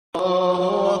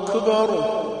أكبر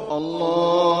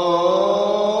الله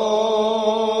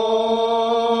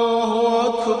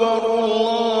أكبر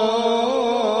الله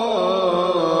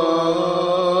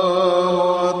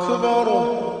أكبر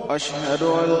أشهد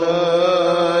أن لا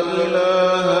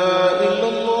إله إلا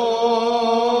الله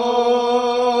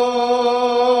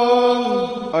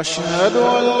أشهد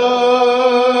أن لا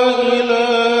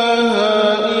إله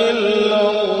إلا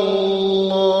الله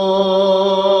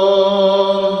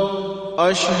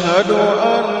أشهد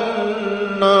أن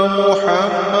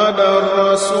محمدا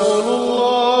رسول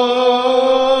الله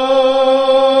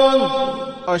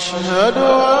أشهد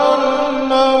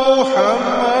أن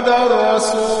محمدا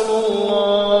رسول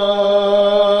الله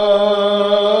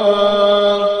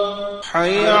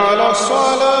حي على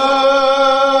الصلاة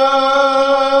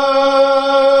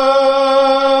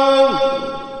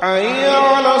حي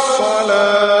على الصلاة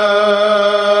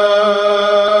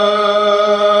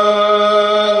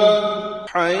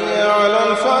حي على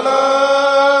الفلاح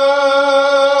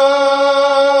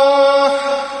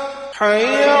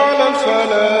حي على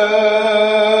الفلاح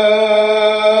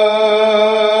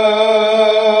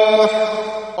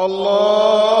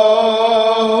الله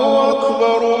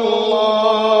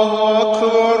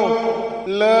أكبر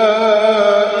لا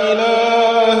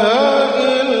إله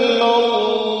إلا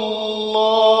الله.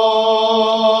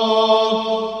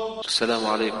 السلام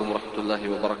عليكم ورحمة الله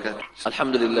وبركاته.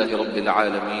 الحمد لله رب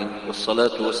العالمين،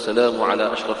 والصلاة والسلام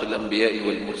على أشرف الأنبياء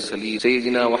والمرسلين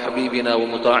سيدنا وحبيبنا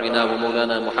ومطاعنا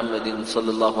ومولانا محمد صلى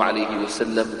الله عليه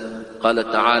وسلم.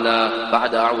 قال تعالى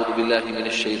بعد أعوذ بالله من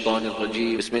الشيطان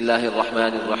الرجيم بسم الله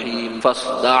الرحمن الرحيم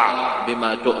فاصدع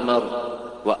بما تؤمر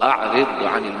وأعرض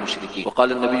عن المشركين.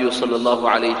 وقال النبي صلى الله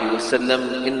عليه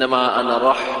وسلم إنما أنا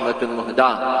رحمة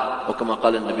مهداة، وكما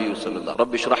قال النبي صلى الله عليه وسلم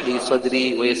رب اشرح لي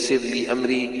صدري ويسر لي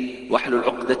أمري واحلل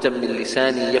عقدة من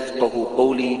لساني يفقه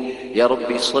قولي. يا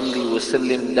ربي صل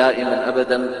وسلم دائما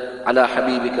أبدا على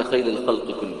حبيبك خير الخلق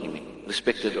كلهم.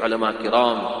 Respected ulama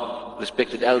kiram,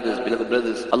 respected elders, beloved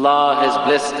brothers, Allah has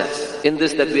blessed us in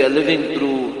this that we are living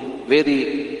through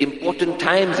very important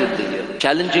times in the year,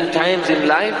 challenging times in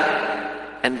life,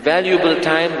 and valuable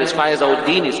time as far as our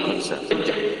deen is concerned.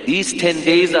 These 10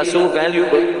 days are so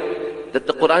valuable that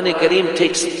the Quran Kareem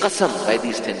takes qasam by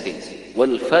these 10 days.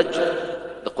 Wal Fajr.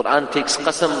 The Quran takes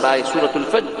qasam by Surah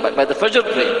Al-Fajr, by the Fajr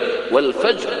prayer. Wal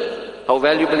Fajr. How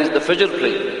valuable is the Fajr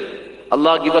prayer?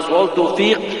 Allah give us all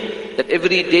tawfiq that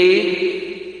every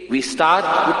day we start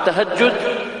with Tahajjud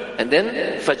and then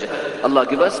Fajr. Allah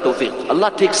give us tawfiq. Allah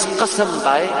takes qasam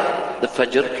by the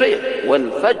Fajr prayer. Wal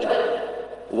Fajr.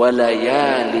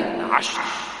 وَلَيَالٍ عَشْرٍ.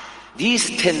 These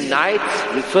 10 nights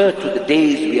refer to the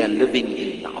days we are living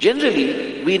in now.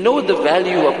 Generally, we know the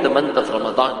value of the month of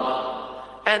Ramadan,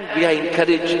 and we are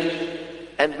encouraged,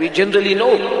 and we generally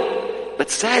know. But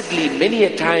sadly, many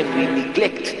a time we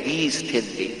neglect these 10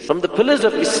 days. From the pillars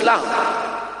of Islam,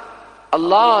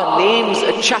 Allah names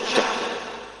a chapter,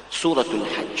 Surah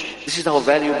Al-Hajj. This is how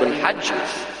valuable Hajj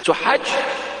is. So Hajj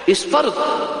is fard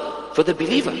for the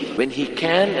believer when he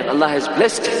can, and Allah has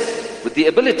blessed him with the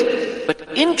ability. But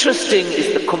interesting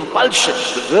is the compulsion,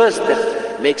 the verse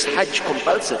that makes Hajj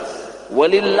compulsory.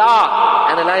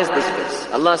 Walillah. Analyze this verse.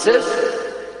 Allah says,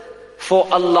 for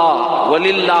Allah.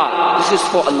 Walillah. This is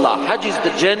for Allah. Hajj is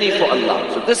the journey for Allah.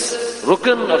 So this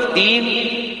rukn of deen,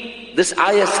 this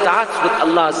ayah starts with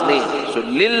Allah's name. So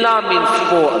lillah means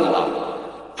for Allah,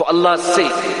 for Allah's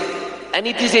sake. And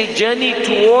it is a journey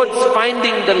towards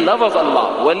finding the love of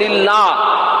Allah. Walillah.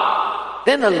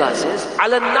 Then Allah says,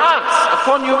 ala nas,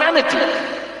 upon humanity.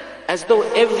 As though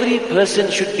every person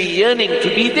should be yearning to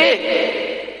be there.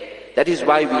 That is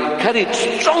why we encourage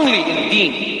strongly in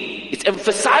deen. It's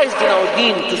emphasized in our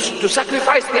deen to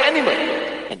sacrifice the animal.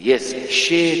 And yes,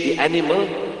 share the animal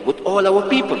with all our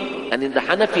people. And in the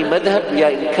Hanafi madhab, we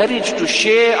are encouraged to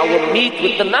share our meat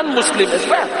with the non-Muslim as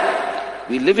well.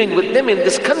 We're living with them in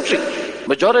this country.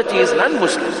 Majority is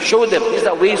non-Muslim. Show them. These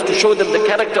are ways to show them the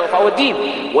character of our deen.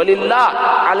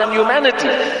 Walillah, alam humanity.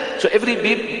 So every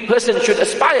person should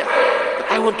aspire.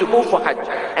 I want to go for Hajj.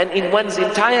 And in one's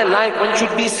entire life, one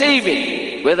should be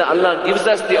saving. Whether Allah gives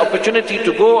us the opportunity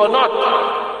to go or not.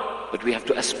 But we have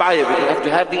to aspire. We have to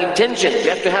have the intention. We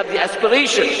have to have the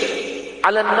aspiration.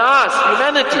 Ala nas,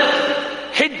 humanity.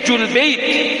 Hajjul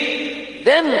bayt.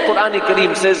 Then Quran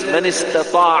Kareem says, Man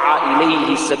istata'a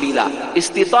ilayhi sabila.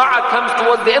 Istita'a comes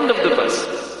towards the end of the verse.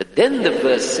 But then the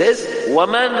verse says,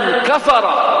 وَمَنْ كَفَرَ.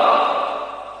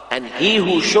 And he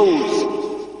who shows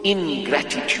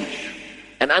ingratitude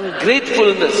and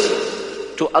ungratefulness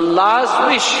to Allah's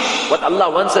wish, what Allah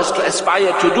wants us to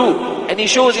aspire to do, and he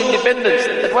shows independence,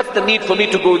 that what's the need for me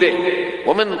to go there?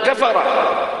 وَمَنْ كَفَرَ.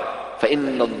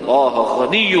 فَإِنَّ اللَّهَ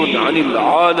غَنِيٌّ عَنِ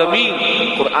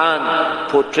الْعَالَمِينَ. Quran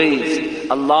portrays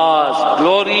Allah's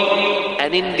glory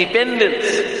and independence.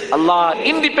 Allah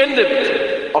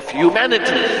independent of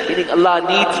humanity, meaning Allah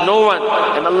needs no one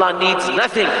and Allah needs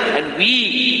nothing, and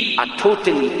we are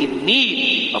totally in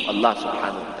need of Allah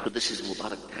subhanahu wa ta'ala. So this is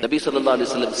Mubarak. Nabi sallallahu alayhi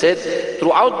wa sallam said,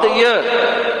 throughout the year,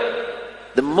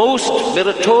 the most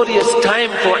meritorious time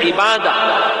for ibadah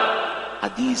are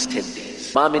these 10 days.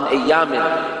 مَا مِنْ أَيَّامٍ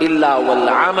إِلَّا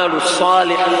وَالْعَمَلُ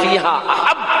الصَّالِحُ فِيهَا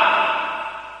أَحَبُّ.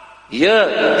 Here,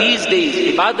 in these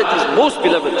days, ibadat is most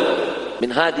beloved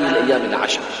min هَذِهِ الْأَيَّامِ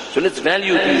الْعَشْرِ. So let's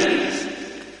value these days.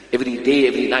 Every day,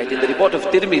 every night. In the report of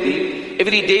Tirmidhi,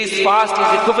 every day's fast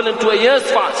is equivalent to a year's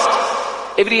fast.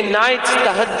 Every night's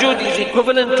tahajjud is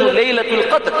equivalent to Laylatul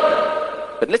Qadr.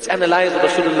 But let's analyze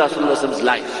Rasulullah sallallahu alaihi wasallam's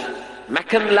life.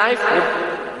 Meccan life,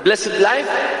 blessed life,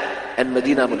 and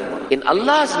Medina Munawwara. In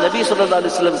Allah's Nabi sallallahu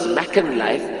alaihi wasallam's Meccan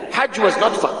life, Hajj was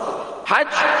not fun. Hajj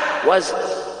was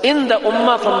in the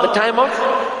ummah from the time of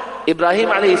Ibrahim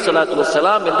alayhi salatu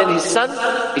wasalam, and then his son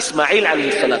Ismail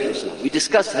alayhi salatu wasalam. We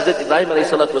discussed Hazrat Ibrahim alayhi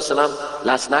salatu wasalam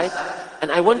last night,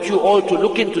 and I want you all to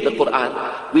look into the Quran.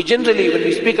 We generally, when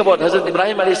we speak about Hazrat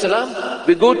Ibrahim alayhi salam,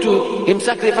 we go to him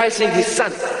sacrificing his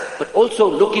son. But also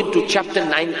look into chapter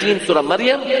 19, Surah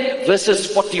Maryam, verses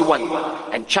 41,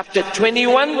 and chapter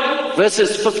 21,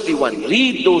 verses 51.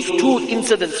 Read those two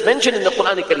incidents mentioned in the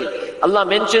Quran Kareem. Allah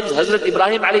mentions Hazrat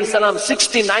Ibrahim alayhi salam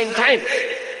 69 times.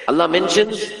 Allah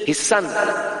mentions his son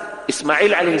Ismail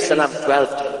alayhi salam 12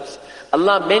 times.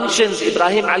 Allah mentions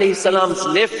Ibrahim alayhi salam's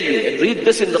nephew, and read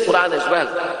this in the Quran as well.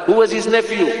 Who was his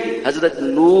nephew? Hazrat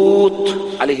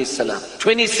Lut alayhi salam.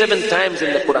 27 times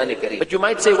in the Quran Kareem. But you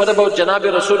might say, what about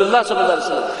Janabi Rasulullah sallallahu alaihi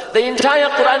wasallam? The entire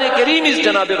Quran Kareem is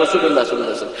Janabi Rasulullah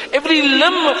sallallahu alaihi wasallam. Every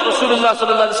limb of Rasulullah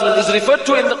sallallahu alaihi wasallam is referred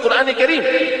to in the Quran Kareem.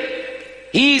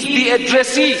 He is the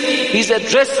addressee. He's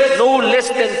addressed no less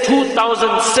than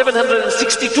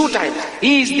 2,762 times.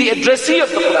 He is the addressee of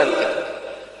the Quran Kareem.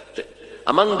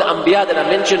 Among the Anbiya that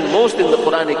are mentioned most in the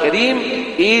Quran Kareem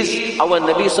is our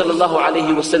Nabi sallallahu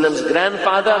alayhi wasallam's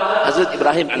grandfather, Hazrat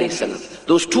Ibrahim alayhi salam.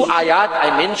 Those two ayat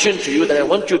I mentioned to you that I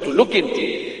want you to look into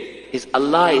is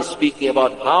Allah is speaking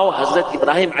about how Hazrat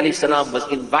Ibrahim alayhi salam was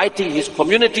inviting his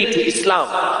community to Islam.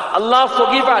 Allah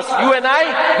forgive us, you and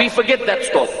I, we forget that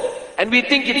story. And we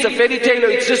think it's a fairy tale or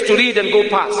it's just to read and go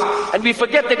past. And we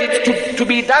forget that it's to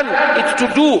be done, it's to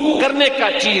do. Karne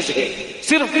ka cheez hai.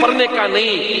 Sirf parne ka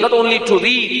nahi. Not only to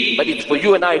read, but it's for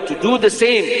you and I to do the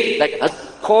same. Like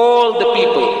call the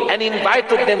people and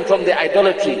invited them from their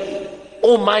idolatry.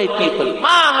 Oh my people,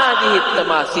 ma hadihi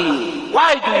tamasil.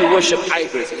 Why do you worship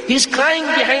idols? He's crying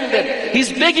behind them.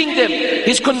 He's begging them.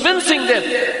 He's convincing them.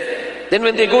 Then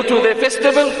when they go to their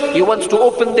festival, he wants to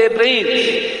open their brains.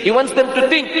 He wants them to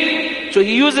think. So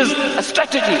he uses a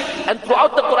strategy. And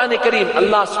throughout the Quran Kareem,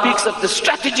 Allah speaks of the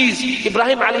strategies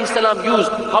Ibrahim alayhi salam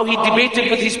used. How he debated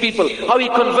with his people. How he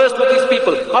conversed with his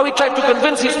people. How he tried to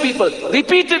convince his people.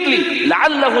 Repeatedly.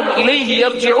 لَعَلَّهُمْ إِلَيْهِ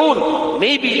يَرْجِعُونَ.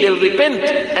 Maybe they'll repent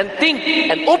and think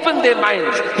and open their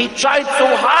minds. He tried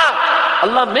so hard.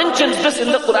 Allah mentions this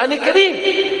in the Quran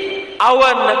Kareem.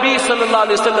 Our Nabi sallallahu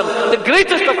alayhi wasallam, the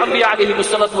greatest of Anbiya alayhi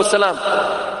salatu wasalam,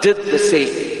 did the same.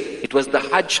 It was the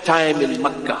Hajj time in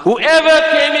Makkah. Whoever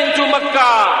came into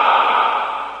Makkah,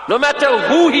 no matter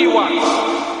who he was,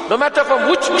 no matter from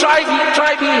which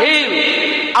tribe he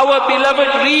hailed, our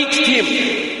beloved reached him.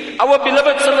 Our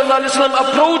beloved sallallahu alayhi wasallam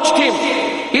approached him.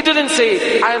 He didn't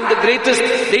say, I am the greatest,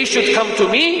 they should come to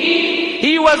me.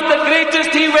 He was the greatest,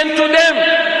 he went to them.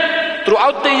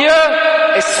 Throughout the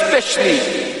year, especially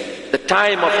the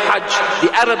time of Hajj, the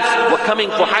Arabs were coming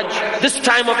for Hajj. This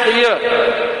time of the year,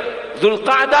 Dhul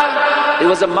Qa'dah, there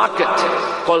was a market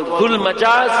called Dhul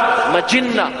Majaz,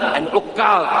 Majinna and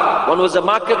Uqqal. One was a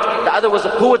market, the other was a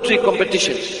poetry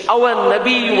competition. Our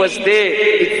Nabi was there.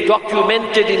 It's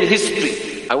documented in history.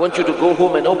 I want you to go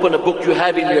home and open a book you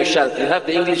have in your shelf. You have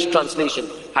the English translation,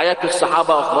 Hayatul Sahaba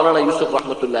of Maulana Yusuf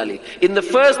Rahmatullahi. In the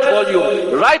first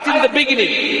volume, right in the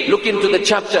beginning, look into the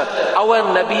chapter, our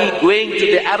Nabi going to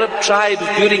the Arab tribes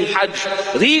during Hajj.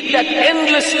 Read that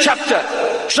endless chapter,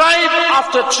 tribe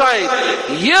after tribe,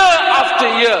 year after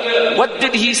year. What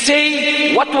did he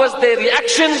say? What was their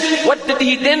reaction? What did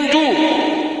he then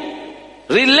do?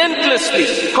 Relentlessly,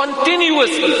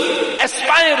 continuously,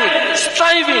 aspiring,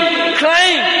 striving,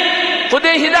 crying for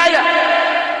their hidayah.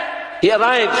 He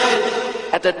arrives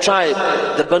at a tribe,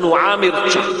 the Banu Amir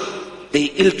tribe. They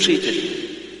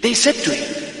ill-treated. They said to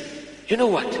him, you know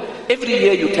what? Every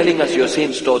year you're telling us your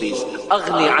same stories.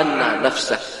 Aghni anna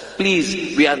nafsak.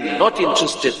 Please, we are not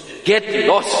interested. Get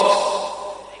lost.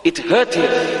 It hurt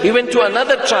him. He went to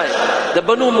another tribe, the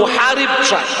Banu Muharib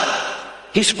tribe.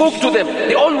 He spoke to them.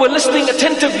 They all were listening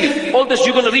attentively. All this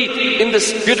you're going to read in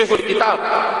this beautiful kitab.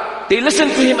 They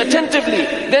listened to him attentively.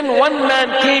 Then one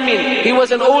man came in. He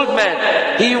was an old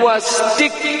man. He was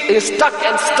stuck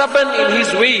and stubborn in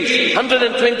his ways.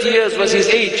 120 years was his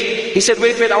age. He said,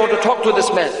 wait, I want to talk to this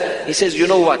man. He says, you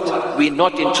know what? We're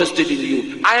not interested in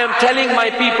you. I am telling my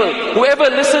people, whoever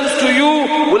listens to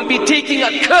you will be taking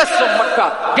a curse of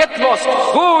Makkah. Get lost.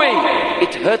 Go away.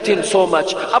 It hurt him so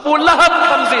much. Abu Lahab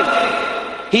comes in.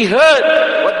 He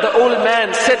heard what the old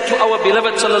man said to our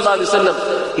beloved sallallahu alaihi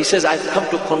wasallam. He says, I've come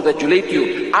to congratulate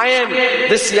you. I am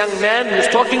this young man who's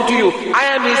talking to you. I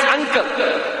am his uncle.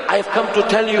 I've come to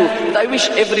tell you that I wish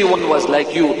everyone was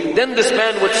like you. Then this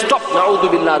man would stop,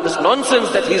 na'udhu billah, this nonsense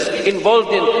that he's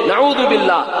involved in. Na'udhu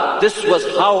billah. This was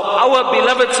how our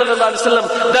beloved sallallahu alaihi wasallam,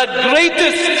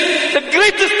 the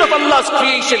greatest of Allah's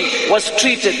creation, was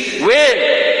treated.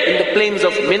 Where? In the plains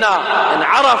of Mina and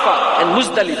Arafah and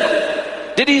Muzdalifah.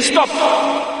 Did he stop?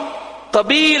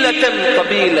 Qabilatan,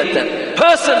 qabilatan,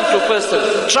 person to person,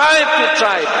 tribe to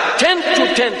tribe, tent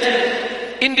to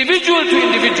tent, individual to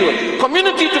individual,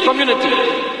 community to community.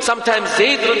 Sometimes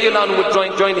Zayd radiallahu anhu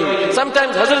would join him.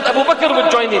 Sometimes Hazrat Abu Bakr would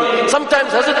join him.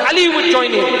 Sometimes Hazrat Ali would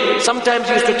join him. Sometimes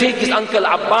he used to take his uncle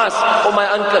Abbas, oh my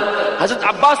uncle. Hazrat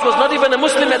Abbas was not even a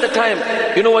Muslim at the time.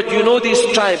 You know what? You know these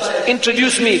tribes.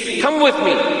 Introduce me. Come with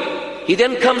me. He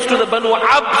then comes to the Banu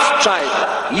Abs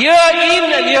tribe. Year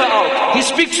in and year out, he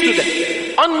speaks to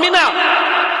them. On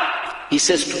Mina, he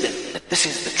says to them that this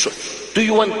is the truth. Do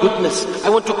you want goodness? I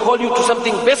want to call you to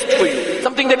something best for you,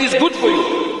 something that is good for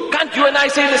you. Can't you and I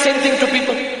say the same thing to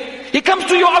people? He comes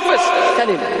to your office. Tell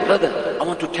him, brother, I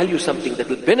want to tell you something that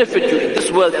will benefit you in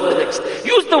this world and the next.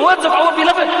 Use the words of our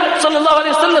beloved sallallahu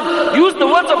alaihi wasallam. Use the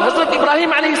words of Hazrat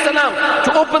Ibrahim alayhi salam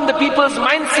to open the people's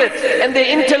mindset and their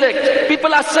intellect.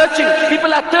 People are searching.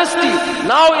 People are thirsty.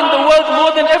 Now in the world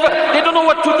more than ever, they don't know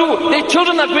what to do. Their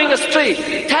children are going astray.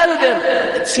 Tell them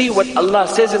and see what Allah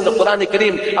says in the Quran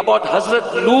Kareem about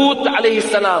Hazrat Lut alayhi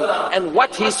salam and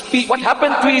what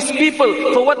happened to his people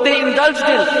for what they indulged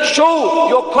in. Show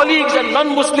your colleagues and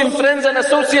non-Muslim friends and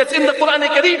associates in the Quran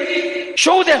Kareem.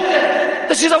 Show them.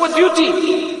 This is our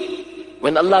duty.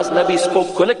 When Allah's Nabi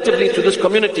spoke collectively to this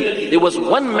community, there was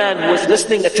one man who was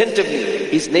listening attentively.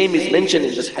 His name is mentioned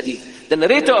in this hadith. The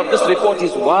narrator of this report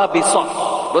is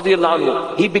Wabisa radiallahu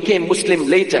anhu. He became Muslim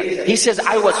later. He says,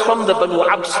 I was from the Banu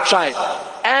Abs tribe.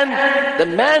 And the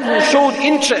man who showed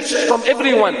interest from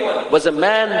everyone was a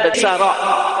man,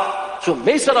 Maysara. So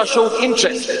Maysara showed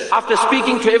interest. After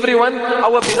speaking to everyone,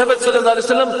 our beloved sallallahu alaihi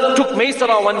wasallam took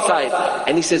Maysara one side.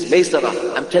 And he says,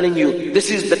 Maysara, I'm telling you,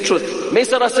 this is the truth.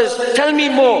 Maysara says, tell me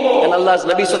more. And Allah's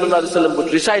Nabi sallallahu alaihi wasallam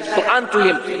would recite Quran to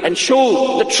him and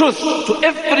show the truth to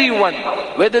everyone.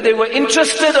 Whether they were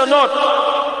interested or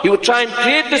not, he would try and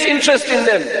create this interest in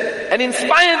them and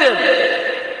inspire them.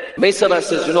 Maysara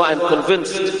says, I'm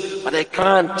convinced, but I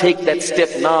can't take that step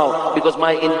now because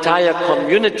my entire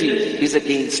community is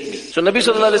against me. So Nabi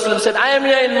sallallahu alaihi wasallam said, I am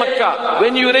here in Makkah.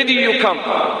 When you're ready, you come.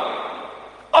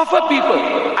 Offer people,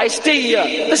 I stay here.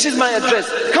 This is my address.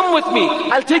 Come with me.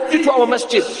 I'll take you to our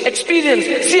masjid.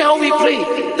 Experience. See how we pray.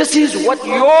 This is what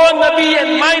your Nabi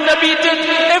and my Nabi did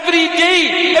every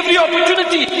day, every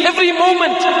opportunity, every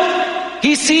moment.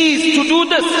 He sees to do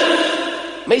this.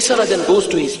 Maysara then goes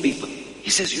to his people. He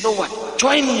says, you know what?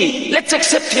 Join me. Let's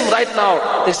accept him right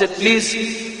now. They said,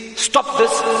 please stop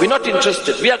this. We're not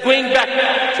interested. We are going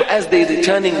back. So as they're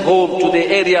returning home to their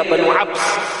area, Banu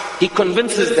Abs, he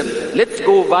convinces them, let's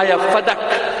go via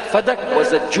Fadak. Fadak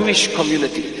was a Jewish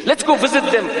community. Let's go visit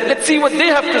them. Let's see what they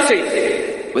have to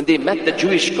say. When they met the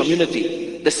Jewish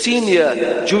community, the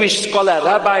senior Jewish scholar,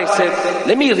 rabbi said,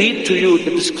 let me read to you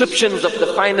the descriptions of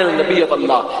the final Nabi of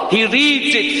Allah. He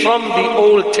reads it from the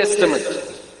Old Testament.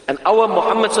 And our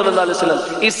Muhammad sallallahu alaihi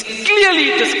wasallam is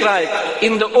clearly described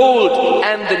in the Old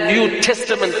and the New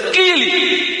Testament,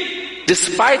 clearly.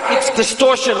 Despite its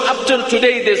distortion, up till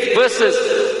today there's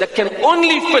verses that can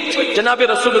only fit Janabi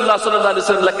Rasulullah sallallahu alaihi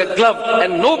wasallam like a glove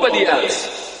and nobody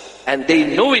else. And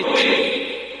they know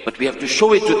it, but we have to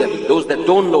show it to them. Those that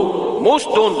don't know, most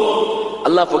don't know.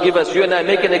 Allah forgive us, you and I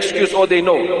make an excuse, or they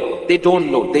know. They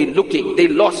don't know, they're looking, they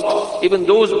lost. Even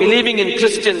those believing in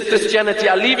Christianity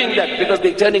are leaving that because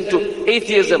they're turning to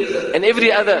atheism and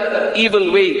every other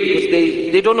evil way because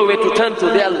they don't know where to turn to.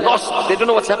 They are lost, they don't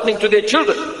know what's happening to their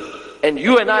children. And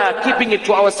you and I are keeping it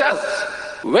to ourselves.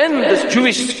 When this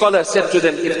Jewish scholar said to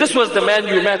them, if this was the man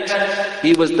you met,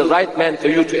 he was the right man for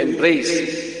you to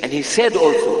embrace. And he said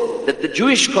also, that the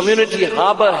Jewish community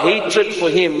harbor hatred for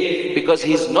him because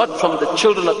he's not from the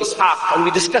children of Ishaq. And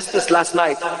we discussed this last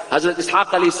night. Hazrat Ishaq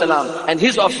alayhi salam and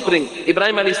his offspring,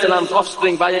 Ibrahim alayhi salam's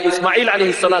offspring via Ismail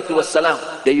alayhi salatu was salam.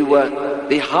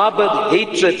 They harbored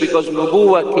hatred because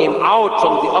Nubuwwah came out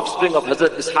from the offspring of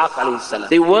Hazrat Ishaq alayhi salam.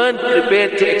 They weren't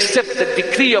prepared to accept the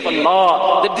decree of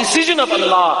Allah, the decision of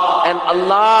Allah, and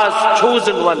Allah's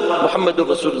chosen one, Muhammadur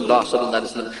Rasulullah sallallahu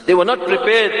alaihi wasallam. They were not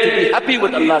prepared to be happy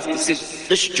with Allah's decision.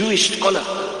 This Jewish scholar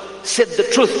said the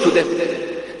truth to them.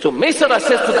 So Maysara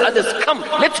says to the others, come,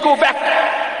 let's go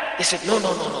back. They said, no.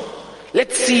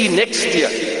 Let's see next year.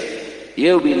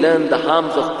 Here we learn the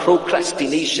harms of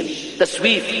procrastination.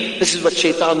 Tasweef, this is what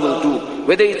shaitan will do.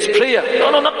 Whether it's prayer,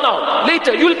 no, not now.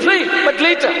 Later, you'll pray, but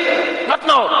later. Not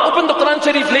now. Open the Quran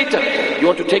Sharif later. You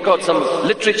want to take out some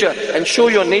literature and show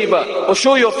your neighbor, or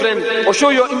show your friend, or show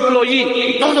your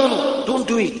employee. No, don't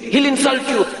do it. He'll insult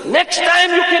you. Next time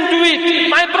you can do it.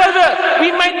 My brother,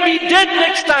 we might be dead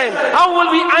next time. How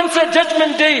will we answer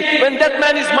Judgment Day when that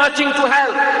man is marching to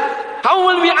hell? How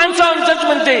will we answer on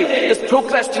Judgment Day? This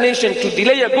procrastination to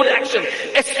delay a good action,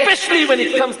 especially when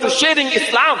it comes to sharing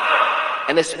Islam,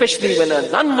 and especially when a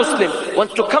non-Muslim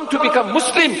wants to come to become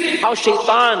Muslim, how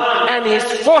shaitan and his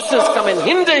forces come and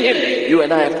hinder him. You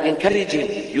and I have to encourage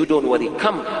him. You don't worry,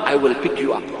 come, I will pick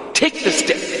you up. Take the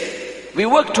step. We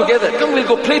work together. Come, we'll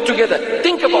go play together.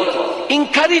 Think about it.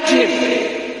 Encourage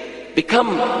him.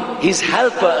 Become his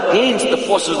helper against the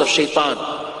forces of shaitan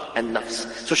and nafs.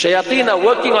 So shayateen are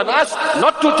working on us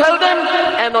not to tell them,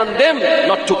 and on them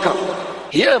not to come.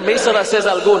 Here Maysara says,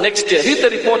 I'll go next year. Read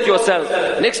the report yourself.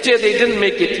 Next year they didn't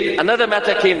make it. Another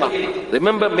matter came up.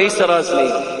 Remember Maysara's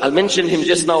name. I'll mention him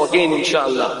just now again,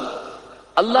 inshallah.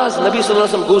 Allah's Nabi Sallallahu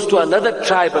Alaihi Wasallam goes to another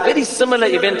tribe. A very similar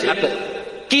event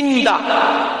happened. Kinda.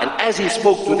 And as he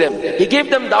spoke to them, he gave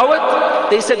them dawat.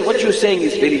 They said, what you're saying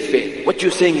is very fair. What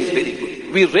you're saying is very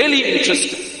good. We're really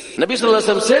interested. Nabi Sallallahu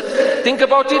Alaihi Wasallam said, think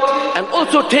about it and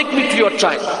also take me to your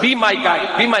tribe. Be my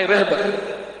guide, be my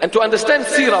rahbar. And to understand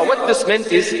seerah, what this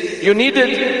meant is, you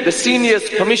needed the senior's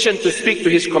permission to speak to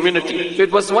his community. So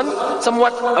it was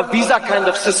somewhat a visa kind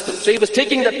of system. So he was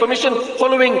taking that permission,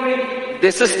 following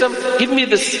their system. Give me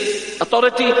this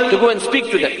authority to go and speak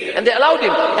to them. And they allowed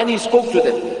him, and he spoke to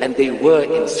them. And they were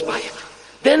inspired.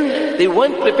 Then they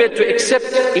weren't prepared to accept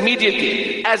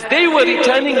immediately. As they were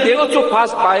returning, they also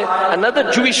passed by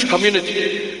another Jewish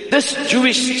community. This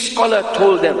Jewish scholar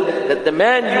told them that the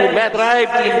man you met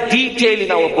described in detail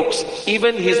in our books,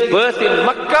 even his birth in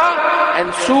Makkah,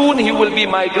 and soon he will be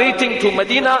migrating to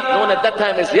Medina, known at that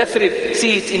time as Yathrib.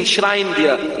 See, it's enshrined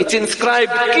here. It's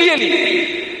inscribed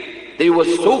clearly. They were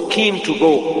so keen to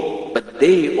go, but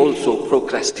they also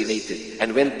procrastinated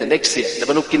and went the next year, the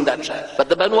Banu Kinda tribe. But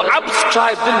the Banu Abs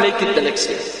tribe didn't make it the next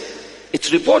year.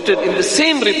 It's reported in the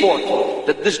same report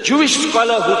that this Jewish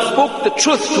scholar who spoke the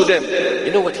truth to them,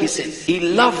 you know what he said? He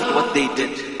loved what they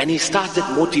did and he started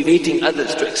motivating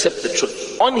others to accept the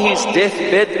truth. On his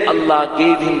deathbed, Allah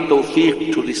gave him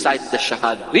tawfiq to recite the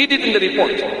Shahada. Read it in the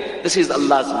report. This is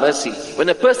Allah's mercy. When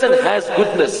a person has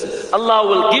goodness, Allah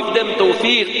will give them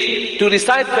tawfiq to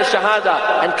recite the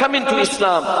Shahada and come into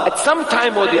Islam at some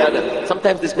time or the other.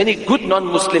 Sometimes there's many good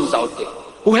non-Muslims out there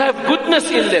who have goodness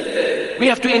in them. We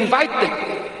have to invite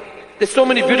them. There's so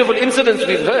many beautiful incidents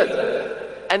we've heard.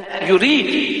 And you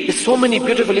read, there's so many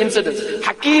beautiful incidents.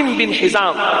 Hakim bin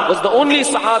Hizam was the only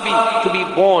Sahabi to be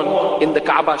born in the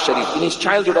Kaaba Sharif. In his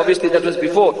childhood, obviously that was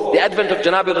before the advent of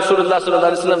Janabi Rasulullah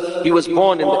sallallahu alaihi wasallam, he was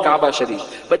born in the Kaaba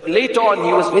Sharif. But later on,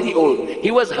 he was very old. He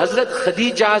was Hazrat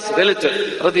Khadija's relative,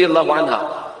 radiyallahu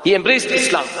anha. He embraced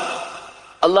Islam.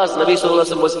 Allah's Nabi Sallallahu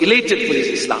Alaihi Wasallam was elated for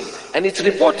his Islam. And it's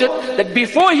reported that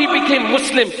before he became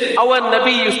Muslim, our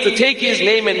Nabi used to take his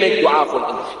name and make dua for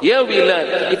him. Here we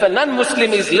learn, if a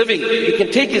non-Muslim is living, you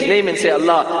can take his name and say,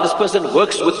 Allah, this person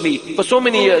works with me for so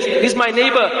many years. He's my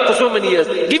neighbor for so many years.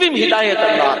 Give him hidayat,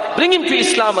 Allah. Bring him to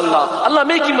Islam, Allah. Allah,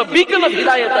 make him a beacon of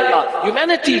hidayat, Allah.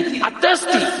 Humanity are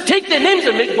thirsty. Take their names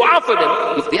and make dua for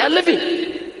them if they are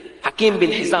living. Hakim bin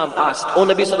Hizam asked, O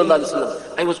Nabi Sallallahu Alaihi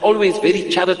Wasallam, I was always very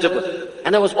charitable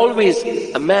and I was always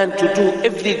a man to do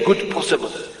every good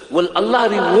possible. Will Allah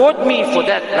reward me for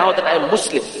that now that I am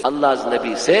Muslim? Allah's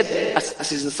Nabi said,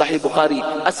 this is in Sahih Bukhari,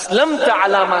 Aslamta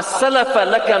ala ma salafa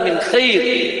laka min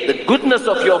khair. The goodness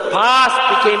of your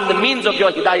past became the means of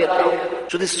your hidayat now.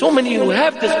 So there's so many who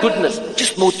have this goodness.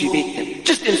 Just motivate them.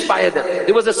 Just inspire them.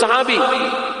 There was a Sahabi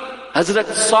Hazrat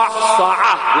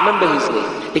Sa'ah, remember his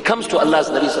name. He comes to Allah's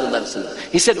Nabi sallallahu alaihi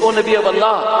wasallam. He said, "O Nabi of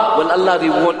Allah, will Allah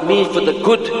reward me for the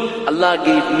good Allah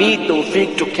gave me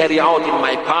tawfiq to carry out in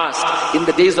my past, in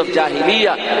the days of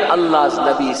Jahiliyyah?" Allah's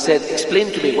Nabi said,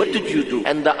 "Explain to me, what did you do?"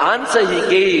 And the answer he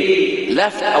gave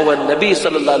left our Nabi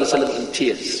sallallahu alaihi wasallam in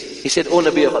tears. He said, "O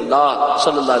Nabi of Allah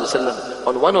sallallahu alaihi wasallam,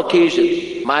 on one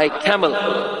occasion, my camel,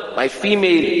 my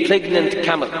female pregnant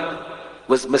camel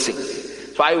was missing.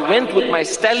 So I went with my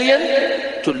stallion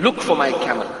to look for my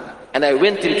camel. And I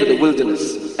went into the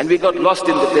wilderness. And we got lost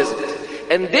in the desert.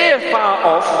 And there far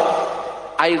off,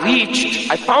 I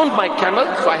found my camel.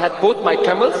 So I had both my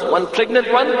camels, one pregnant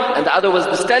one, and the other was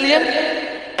the stallion.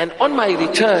 And on my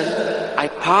return, I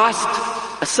passed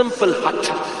a simple hut.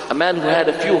 A man who had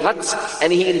a few huts,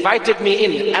 and he invited me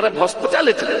in, Arab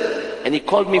hospitality. And he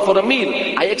called me for a meal.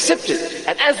 I accepted.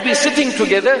 And as we're sitting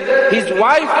together, his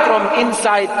wife from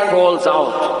inside calls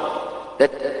out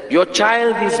that your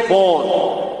child is born.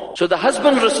 So the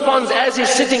husband responds as he's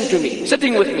sitting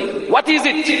with me. What is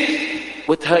it?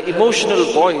 With her emotional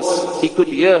voice, he could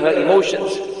hear her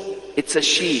emotions. It's a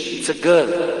she, it's a girl.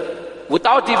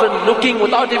 Without even looking,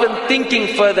 without even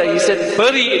thinking further, he said,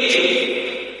 "Bury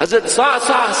it." Hazrat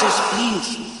Sa'ah says,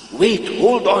 "Please, wait,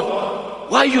 hold on.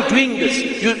 Why are you doing this?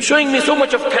 You're showing me so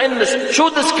much of kindness. Show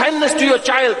this kindness to your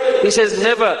child." He says,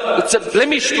 "Never. It's a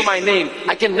blemish to my name.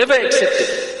 I can never accept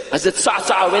it." Hazrat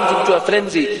Sa'ah went into a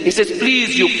frenzy. He says,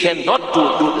 "Please, you cannot do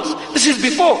this." This is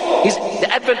before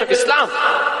the advent of Islam.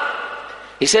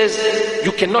 He says,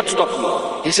 "You cannot stop me."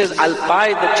 He says, "I'll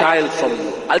buy the child from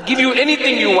you. I'll give you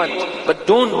anything you want, but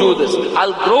don't do this.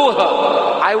 I'll grow her.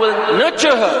 I will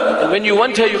nurture her. And when you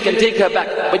want her, you can take her back.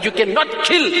 But you cannot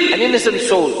kill an innocent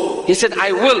soul." He said,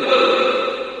 "I will."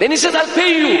 Then he said, "I'll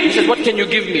pay you." He said, "What can you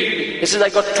give me?" He says, "I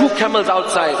got 2 camels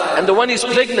outside, and the one is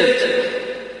pregnant.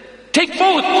 Take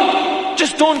both.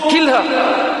 Just don't kill her."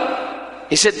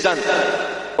 He said, "Done."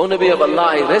 O Nabi of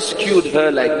Allah, I rescued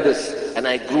her like this, and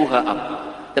I grew her up.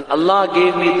 Then Allah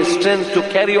gave me the strength to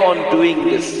carry on doing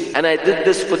this. And I did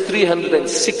this for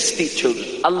 360 children.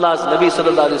 Allah's Nabi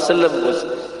sallallahu alaihi wasallam was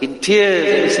in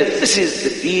tears, and he said, "This is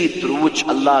the deed through which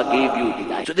Allah gave you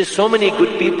hidayah." So there's so many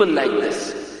good people like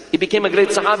this. He became a great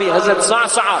Sahabi. Hazrat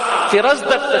Sa'ah,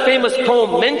 Firazdat, the famous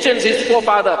poem, mentions his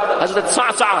forefather, Hazrat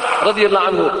Sa'ah radiallahu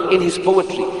anhu, in his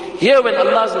poetry. Here when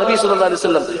Allah's Nabi sallallahu alaihi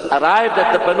wasallam arrived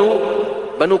at the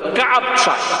Banu Ka'ab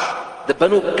tribe, the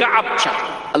Banu Ka'ab tribe,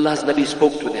 Allah's Nabi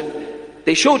spoke to them.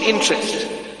 They showed interest,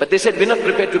 but they said, "We're not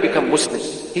prepared to become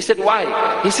Muslims." He said, "Why?"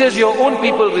 He says, "Your own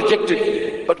people rejected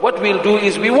you. But what we'll do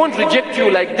is we won't reject you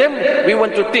like them. We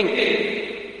want to think."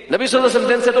 Nabi sallallahu alaihi wasallam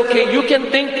then said, "Okay, you can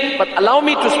think, but allow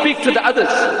me to speak to the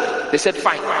others." They said,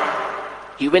 "Fine."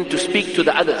 He went to speak to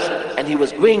the others, and he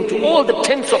was going to all the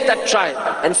tents of that tribe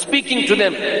and speaking to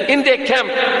them in their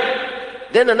camp.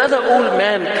 Then another old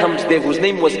man comes there whose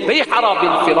name was Bayhara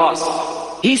bin Firas.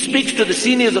 He speaks to the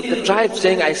seniors of the tribe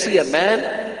saying, "I see a man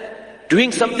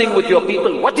doing something with your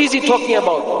people. What is he talking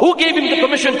about? Who gave him the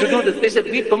permission to do this?" They said,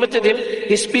 "We permitted him.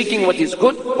 He's speaking what is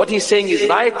good. What he's saying is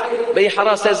right."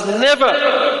 Bayhara says, "Never."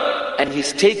 And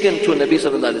he's taken to Nabi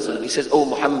sallallahu alaihi wasallam. He says, "Oh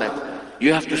Muhammad,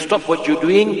 you have to stop what you're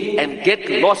doing and get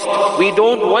lost. We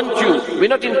don't want you. We're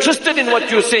not interested in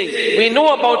what you're saying. We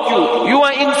know about you. You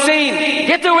are insane.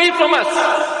 Get away from us."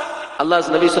 Allah's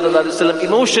Nabi sallallahu alaihi wasallam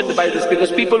emotioned by this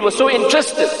because people were so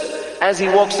interested. As he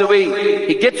walks away,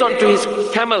 he gets onto his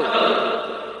camel.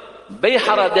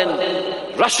 Bayhara then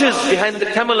rushes behind the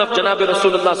camel of Janabi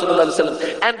Rasulullah sallallahu alaihi wasallam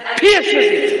and pierces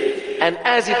it. And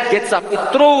as it gets up, it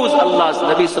throws Allah's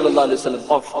Nabi sallallahu alaihi wasallam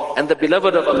off. And the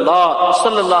beloved of Allah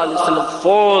sallallahu alaihi wasallam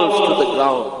falls to the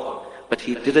ground. But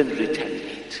he didn't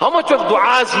retaliate. How much of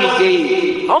du'as he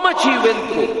gave, how much he went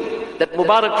through. That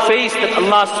Mubarak face that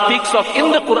Allah speaks of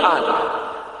in the Quran.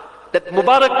 That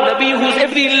Mubarak Nabi whose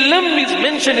every limb is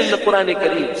mentioned in the Quran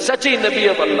Kareem. Such a Nabi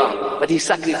of Allah. But he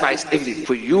sacrificed everything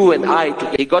for you and I to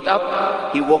get. He got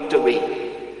up, he walked away.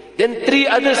 Then 3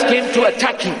 others came to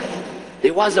attack him.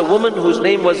 There was a woman whose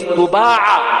name was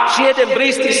Tuba'a. She had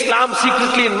embraced Islam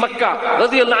secretly in Makkah,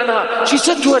 radiallahu anha. She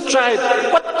said to her tribe,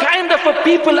 "What kind of a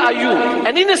people are you?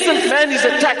 An innocent man is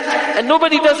attacked and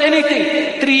nobody does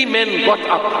anything." 3 men got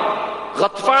up.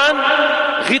 Ghatfan,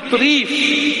 Ghitrif,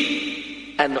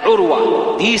 and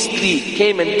Urwa. These 3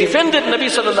 came and defended Nabi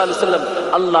sallallahu alaihi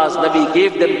wasallam. Allah's Nabi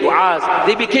gave them du'as.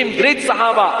 They became great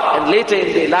Sahaba, and later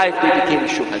in their life they became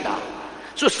shuhada.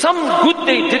 So some good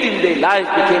they did in their life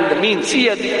became the means.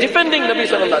 Here, defending Nabi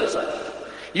sallallahu alaihi wasallam.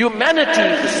 Humanity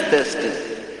is thirsty.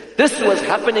 This was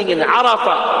happening in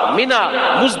Arafah,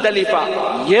 Mina,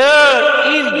 Muzdalifah, year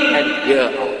in and year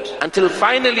out. Until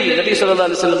finally Nabi sallallahu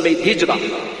alaihi wasallam made hijrah.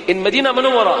 In Medina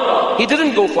Munawwara, he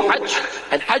didn't go for Hajj.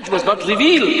 And Hajj was not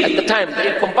revealed at the time.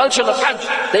 The compulsion of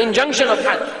Hajj, the injunction of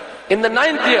Hajj. In the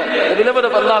 9th year, the beloved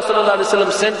of Allah sallallahu alaihi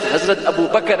wasallam sent Hazrat Abu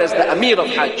Bakr as the Amir of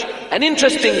Hajj. An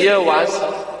interesting year was,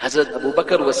 Hazrat Abu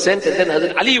Bakr was sent and then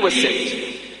Hazrat Ali was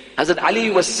sent. Hazrat Ali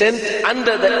was sent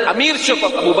under the amirship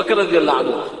of Abu Bakr radiallahu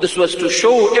anhu. This was to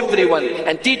show everyone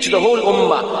and teach the whole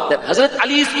ummah that Hazrat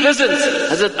Ali's presence,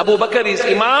 Hazrat Abu Bakr is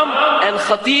Imam and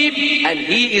Khatib and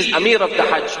he is Amir of the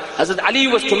Hajj. Hazrat Ali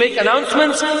was to make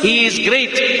announcements, he is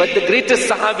great, but the greatest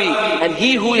Sahabi and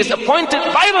he who is appointed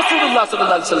by Rasulullah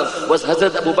sallallahu alaihi wasallam was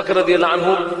Hazrat Abu Bakr radiallahu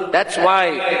anhu. That's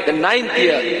why the 9th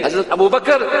year, Hazrat Abu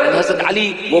Bakr and Hazrat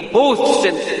Ali were both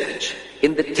sent to Hajj.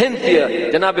 In the 10th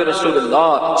year, Janabi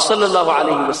Rasulullah sallallahu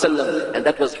alayhi wasallam, and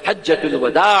that was Hajjatul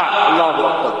Wada'. Allahu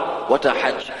Akbar. What a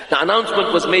Hajj. The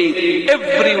announcement was made.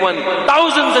 Everyone,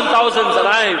 thousands and thousands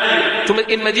arrived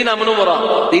in Medina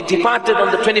Munawwara. They departed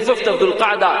on the 25th of Dhul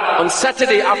Qa'dah, on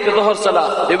Saturday after Dhuhr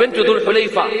Salah. They went to Dhul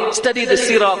Hulayfa, studied the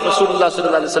seerah of Rasulullah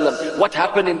sallallahu alayhi wasallam. What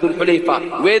happened in Dhul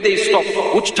Hulayfa, where they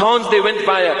stopped, which towns they went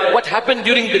via, what happened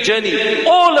during the journey.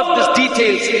 All of these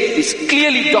details is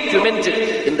clearly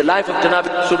documented in the life of Janabi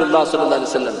Rasulullah sallallahu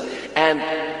alaihi wasallam.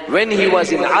 And when he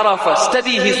was in Arafah,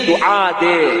 study his dua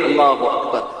there. Allahu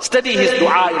Akbar. Study his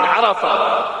dua in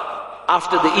Arafah.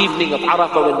 After the evening of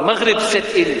Arafah, when Maghrib set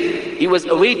in, he was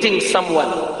awaiting someone.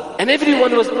 And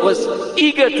everyone was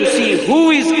eager to see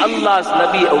who is Allah's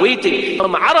Nabi awaiting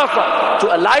from Arafah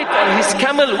to alight on his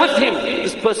camel with him.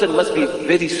 This person must be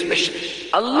very special.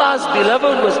 Allah's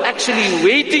beloved was actually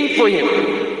waiting for him.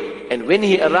 And when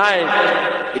he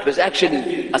arrived, it was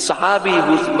actually a Sahabi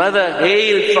whose mother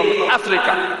hailed from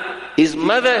Africa. His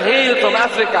mother hailed from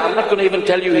Africa. I'm not going to even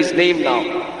tell you his name now.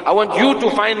 I want you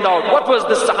to find out what was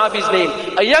this Sahabi's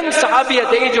name. A young Sahabi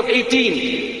at the age of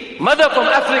 18. Mother from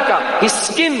Africa. His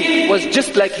skin was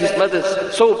just like his mother's.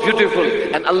 So beautiful.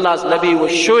 And Allah's Nabi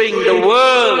was showing the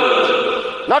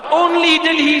world. Not only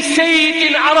did he say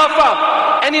it in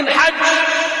Arafah and in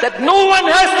Hajj, that no one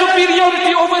has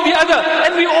superiority over the other,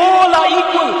 and we all are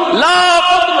equal. La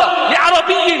fadla li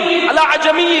Arabiyyin ala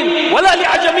ajamiyyin, wala li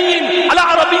ajamiyyin ala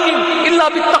Arabiyyin illa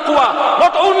bit taqwa.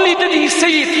 Not only did he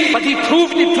say it, but he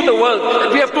proved it to the world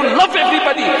that we have to love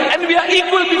everybody and we are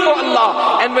equal before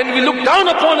Allah. And when we look down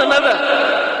upon another,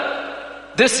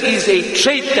 this is a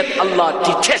trait that Allah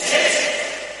detests.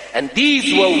 And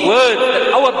these were words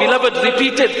that our beloved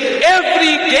repeated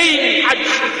every day in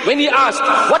Hajj. When he asked,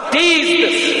 what day is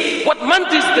this? What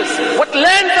month is this? What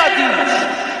lands are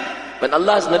these? When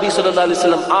Allah's Nabi sallallahu alaihi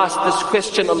wasallam asked this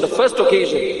question on the first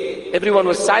occasion, everyone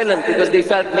was silent because they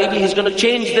felt maybe he's going to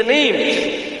change the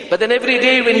names. But then every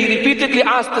day when he repeatedly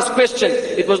asked this question,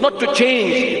 it was not to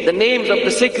change the names of the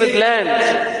sacred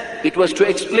lands. It was to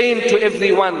explain to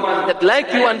everyone that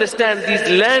like you understand,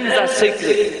 these lands are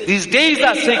sacred, these days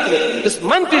are sacred, this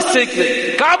month is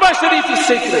sacred, Kaaba Sharif is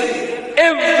sacred.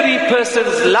 Every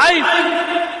person's life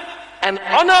and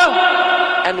honor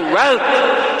and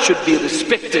wealth should be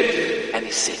respected and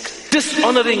is sacred.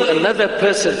 Dishonoring another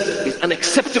person is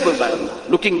unacceptable by Allah.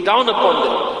 Looking down upon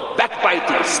them,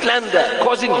 backbiting, slander,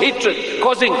 causing hatred,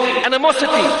 causing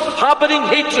animosity, harboring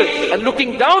hatred, and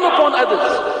looking down upon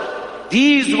others.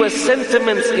 These were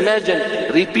sentiments,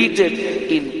 imagine, repeated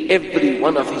in every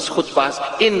one of his khutbahs.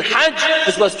 In Hajj,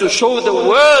 this was to show the world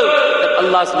that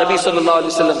Allah's Nabi sallallahu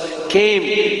alaihi wasallam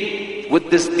came with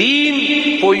this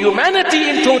deen for humanity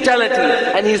in totality.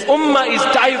 And his ummah is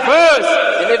diverse.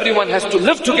 And everyone has to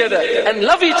live together and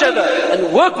love each other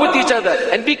and work with each other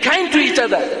and be kind to each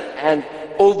other and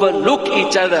overlook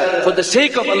each other for the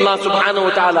sake of Allah subhanahu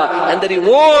wa ta'ala. And the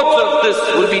rewards of this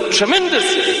will be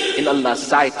tremendous in Allah's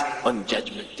sight on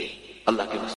Judgment Day. Allah give us